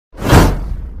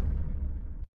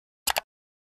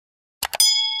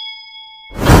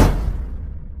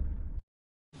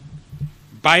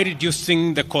by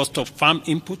reducing the cost of farm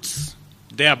inputs,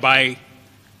 thereby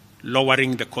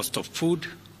lowering the cost of food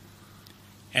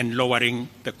and lowering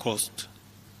the cost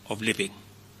of living.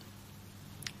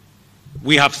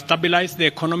 We have stabilized the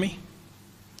economy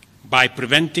by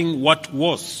preventing what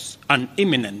was an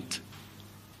imminent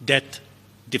debt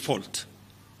default.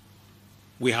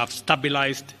 We have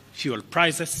stabilized fuel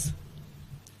prices,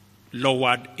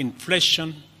 lowered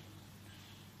inflation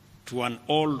to an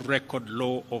all-record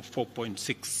low of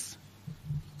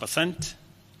 4.6%,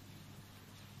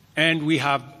 and we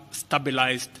have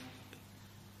stabilized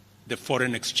the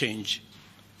foreign exchange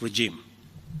regime.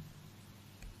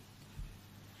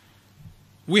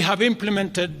 We have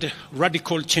implemented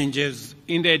radical changes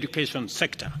in the education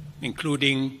sector,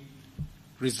 including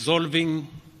resolving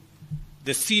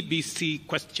the CBC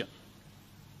question.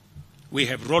 We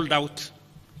have rolled out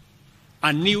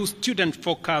a new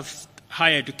student-focused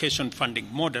higher education funding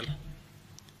model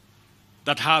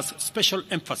that has special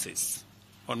emphasis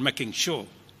on making sure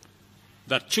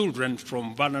that children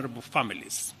from vulnerable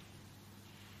families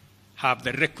have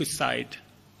the requisite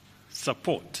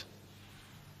support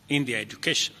in their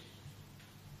education.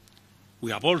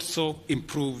 We have also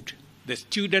improved the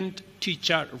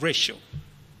student-teacher ratio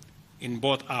in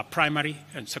both our primary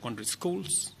and secondary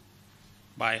schools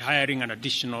by hiring an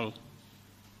additional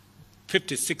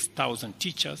 56,000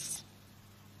 teachers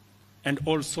and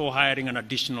also hiring an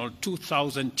additional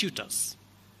 2,000 tutors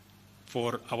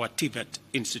for our TVET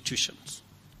institutions.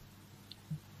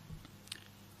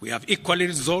 We have equally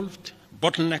resolved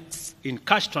bottlenecks in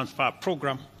cash transfer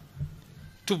program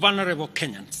to vulnerable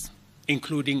Kenyans,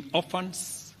 including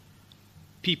orphans,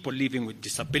 people living with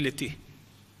disability,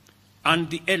 and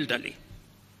the elderly.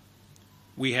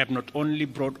 We have not only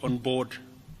brought on board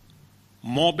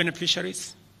more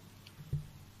beneficiaries,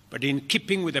 but in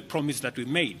keeping with the promise that we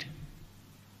made,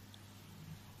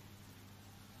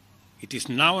 it is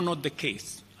now not the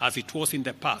case, as it was in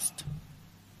the past,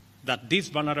 that these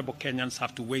vulnerable Kenyans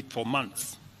have to wait for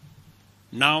months.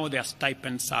 Now their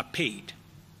stipends are paid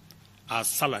as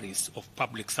salaries of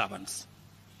public servants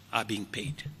are being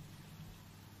paid.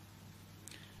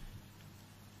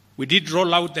 We did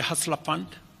roll out the Hustler Fund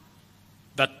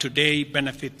that today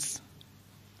benefits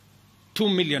 2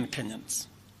 million Kenyans.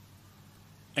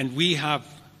 And we have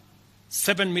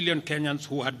 7 million Kenyans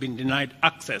who had been denied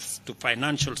access to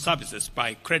financial services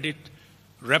by credit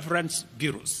reference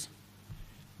bureaus.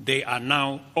 They are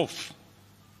now off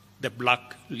the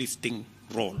blacklisting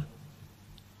roll.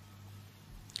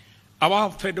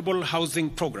 Our affordable housing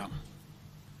program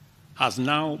has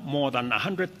now more than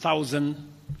 100,000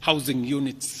 housing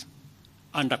units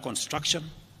under construction.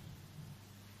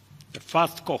 The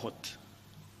first cohort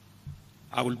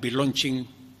I will be launching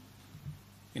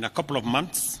in a couple of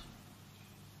months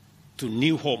to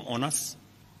new homeowners.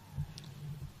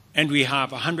 And we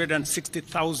have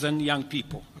 160,000 young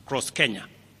people across Kenya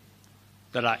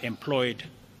that are employed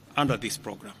under this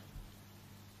program.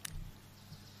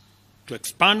 To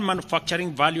expand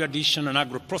manufacturing, value addition, and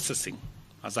agro-processing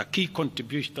as a key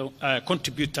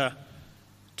contributor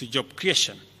to job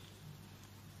creation,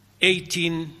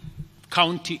 18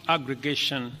 county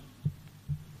aggregation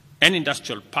and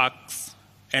industrial parks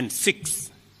and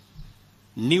 6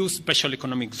 new special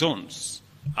economic zones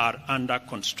are under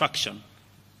construction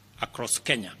across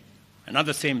Kenya. And at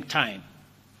the same time,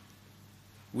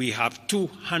 we have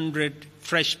 200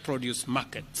 fresh produce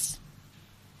markets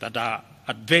that are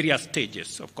at various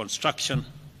stages of construction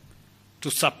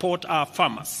to support our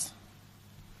farmers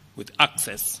with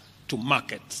access to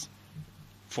markets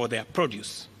for their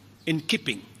produce, in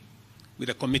keeping with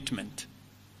the commitment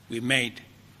we made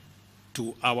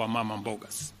to our mama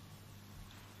mbogas.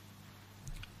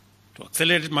 To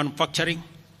accelerate manufacturing,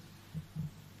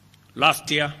 last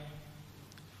year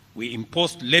we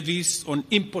imposed levies on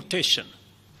importation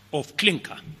of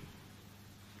clinker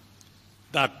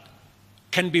that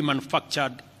can be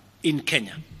manufactured in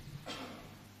Kenya.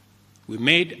 We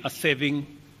made a saving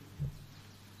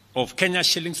of Kenya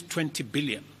shillings 20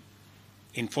 billion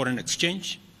in foreign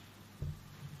exchange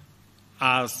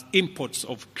as imports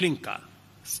of clinker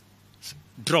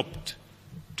dropped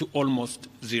to almost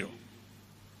zero.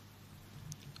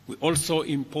 We also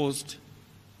imposed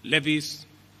levies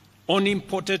on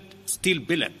imported steel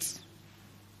billets.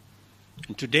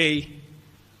 And today,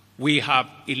 we have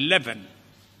 11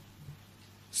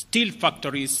 steel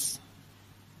factories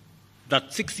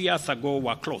that 6 years ago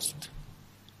were closed.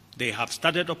 They have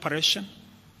started operation,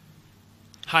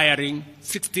 hiring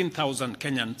 16,000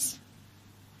 Kenyans.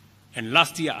 And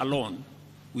last year alone,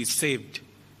 we saved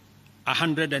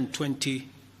 120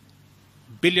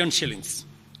 billion shillings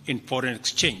in foreign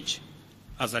exchange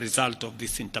as a result of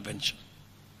this intervention.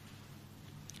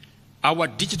 Our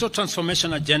digital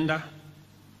transformation agenda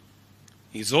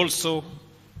is also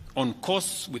on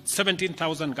course with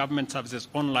 17,000 government services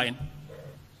online,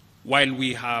 while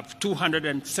we have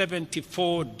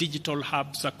 274 digital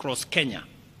hubs across Kenya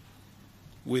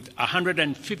with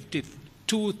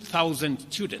 152,000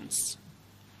 students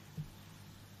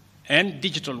and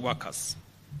digital workers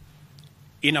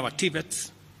in our TVETs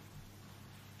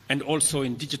and also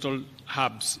in digital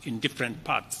hubs in different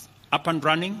parts, up and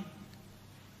running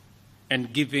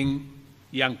and giving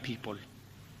young people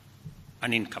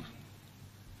an income.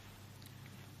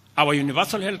 Our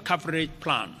universal health coverage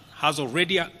plan has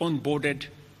already onboarded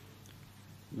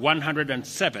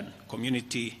 107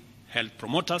 community health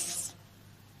promoters,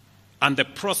 and the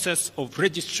process of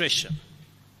registration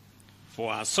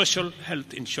for our social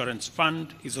health insurance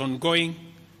fund is ongoing,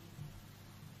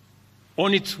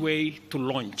 on its way to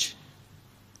launch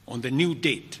on the new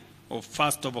date of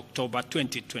 1st of October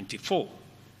 2024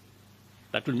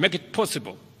 that will make it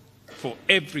possible for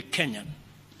every Kenyan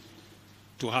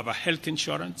to have a health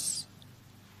insurance,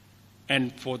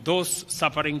 and for those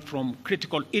suffering from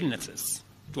critical illnesses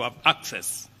to have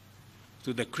access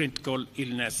to the critical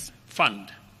illness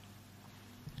fund,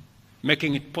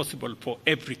 making it possible for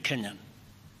every Kenyan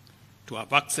to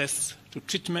have access to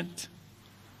treatment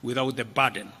without the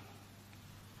burden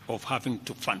of having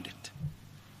to fund it.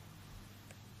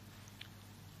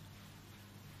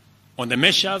 On the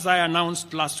measures I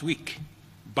announced last week,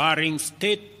 barring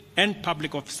state and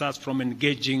public officers from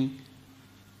engaging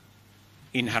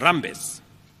in harambes,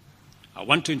 I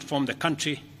want to inform the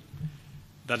country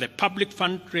that the Public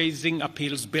Fundraising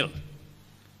Appeals Bill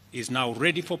is now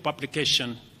ready for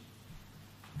publication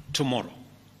tomorrow.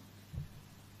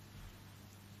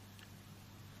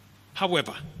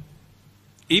 However,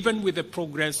 even with the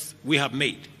progress we have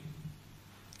made,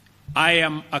 I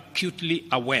am acutely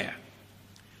aware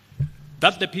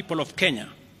that the people of Kenya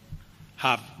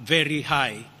have very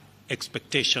high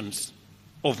expectations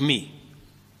of me.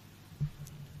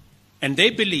 And they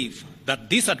believe that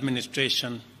this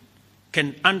administration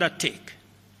can undertake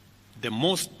the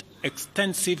most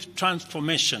extensive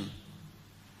transformation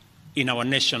in our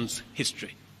nation's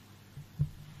history.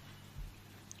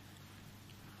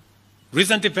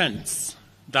 Recent events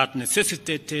that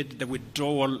necessitated the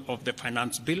withdrawal of the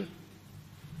finance bill,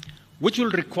 which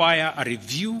will require a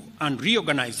review and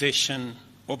reorganization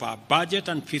of our budget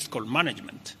and fiscal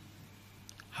management,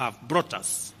 have brought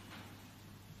us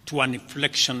to an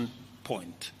inflection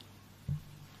point.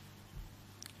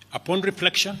 Upon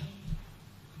reflection,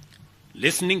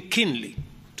 listening keenly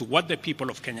to what the people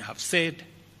of Kenya have said,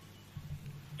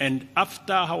 and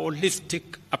after a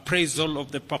holistic appraisal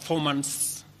of the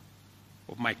performance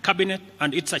of my cabinet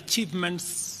and its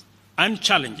achievements and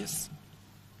challenges,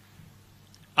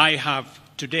 I have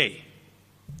today,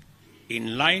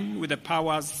 in line with the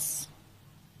powers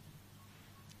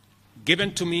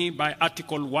given to me by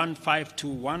Article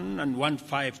 1521 and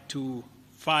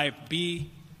 1525B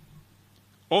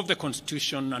of the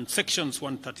Constitution and Sections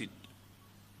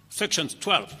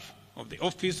 12 of the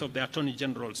Office of the Attorney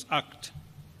General's Act,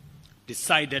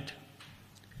 decided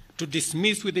to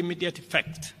dismiss with immediate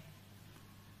effect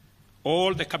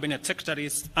all the Cabinet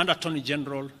Secretaries and Attorney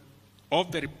General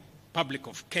of the Republic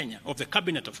of Kenya, of the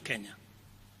Cabinet of Kenya,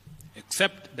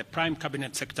 except the Prime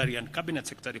Cabinet Secretary and Cabinet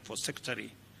Secretary for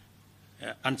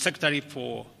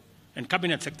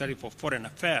Cabinet Secretary for Foreign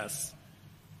Affairs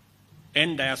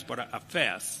and Diaspora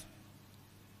Affairs.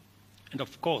 And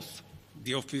of course,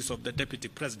 the Office of the Deputy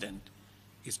President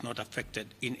is not affected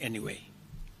in any way.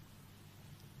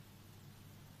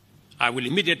 I will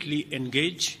immediately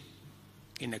engage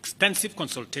in extensive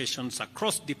consultations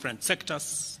across different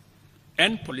sectors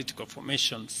and political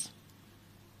formations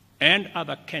and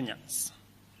other Kenyans,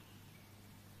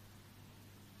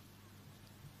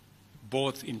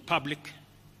 both in public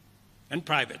and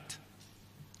private,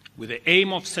 with the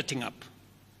aim of setting up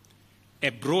a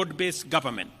broad-based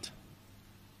government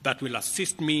that will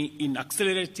assist me in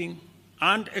accelerating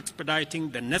and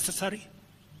expediting the necessary,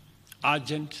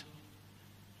 urgent,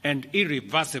 and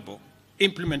irreversible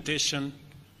implementation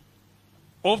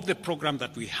of the program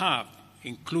that we have,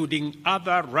 including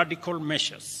other radical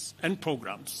measures and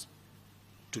programs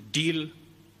to deal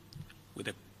with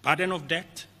the burden of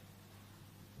debt,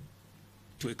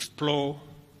 to explore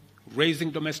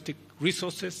raising domestic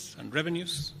resources and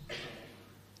revenues,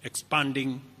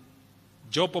 expanding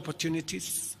job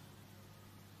opportunities,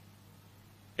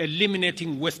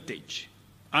 eliminating wastage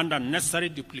and unnecessary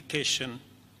duplication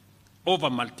of a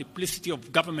multiplicity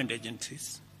of government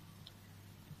agencies,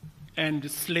 and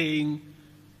slaying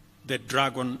the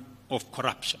dragon of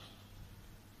corruption.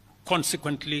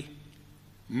 Consequently,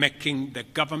 making the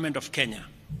government of Kenya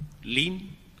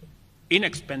lean,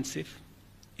 inexpensive,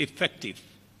 effective,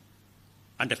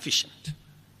 and efficient.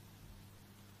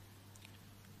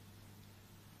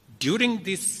 During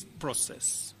this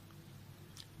process,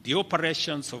 the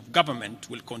operations of government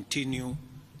will continue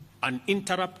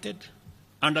uninterrupted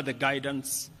under the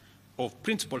guidance of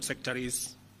principal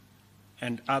secretaries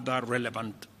and other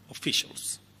relevant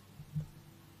officials.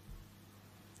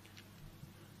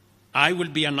 I will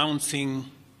be announcing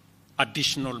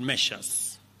additional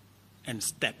measures and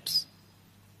steps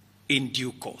in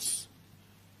due course.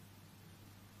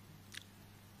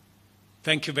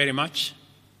 Thank you very much,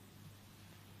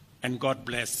 and God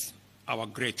bless our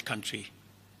great country,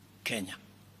 Kenya.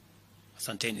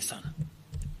 Asanteni sana.